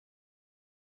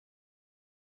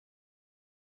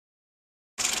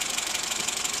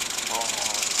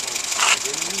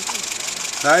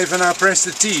Now if I now press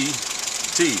the T,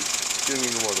 チューニ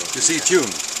ングモード。 you see tune,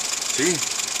 see?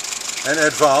 And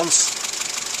advance,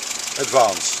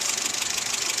 advance.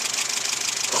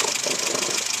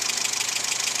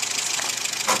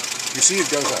 You see it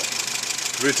goes up.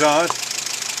 Retard.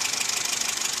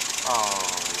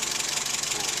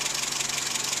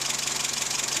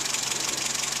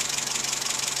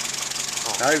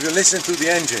 Now if you listen to the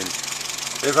engine,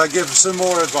 if I give some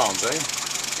more advance, eh?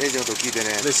 エンジンの音聞いて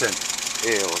ね。 Listen,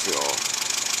 A を押すよ。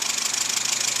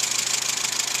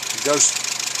 it goes,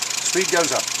 speed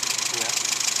goes up.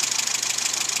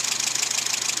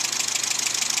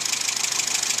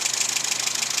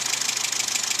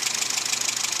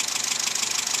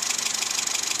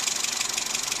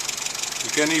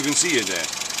 You can even see it there.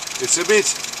 It's a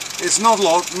bit, it's not a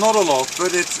lot,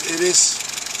 but it is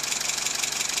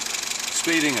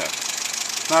speeding up.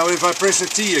 Now if I press the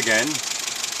T again,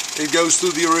 it goes to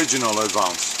the original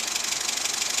advance.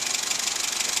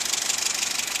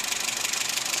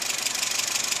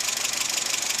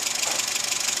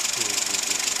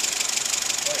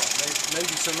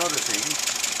 Maybe some other thing.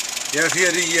 You have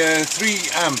here the 3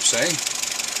 amps, eh?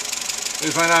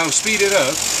 If I now speed it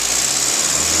up,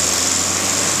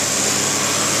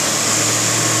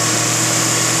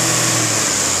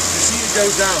 you see it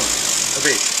goes down a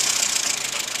bit.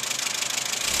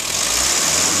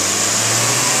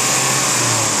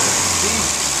 See?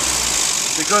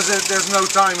 Because there's no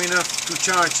time enough to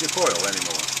charge the coil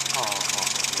anymore.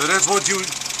 So that's what you...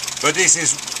 But this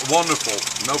is wonderful,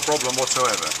 no problem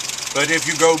whatsoever. But if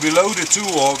you go below the 2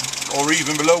 or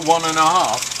even below 1.5,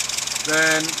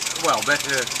 then, well,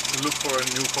 better look for a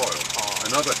new coil,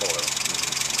 another coil.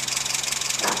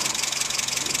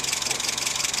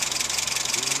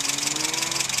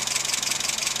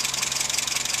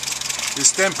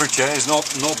 This temperature is not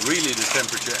really the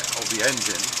temperature of the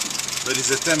engine, but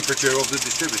it's the temperature of the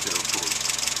distributor, of course.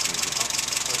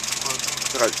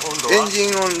 だからエンジ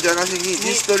ン音じゃなしに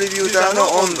ディストリビューターの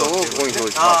温度をここに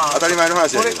表示します。当たり前の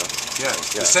話だけど。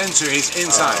Yes, the sensor is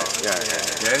inside. Yeah.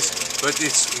 Yes, but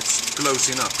it's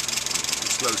close enough.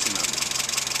 It's close enough.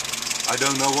 I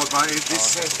don't know what my... This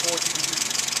says 40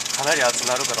 degrees. かなり熱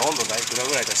なるから温度がいくら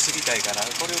ぐらいか知りたいから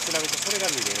これをつなぐとそれが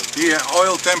見れる。 The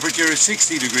oil temperature is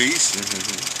 60 degrees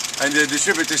and the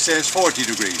distributor says 40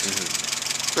 degrees.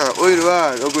 だからオイル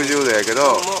は60度やけ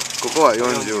ど、ここは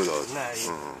40度。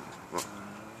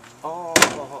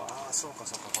そうか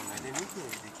こんなで見て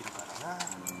できるからな。こ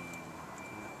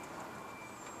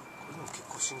れでも結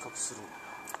構深刻するんだな。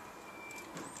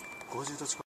50度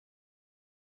近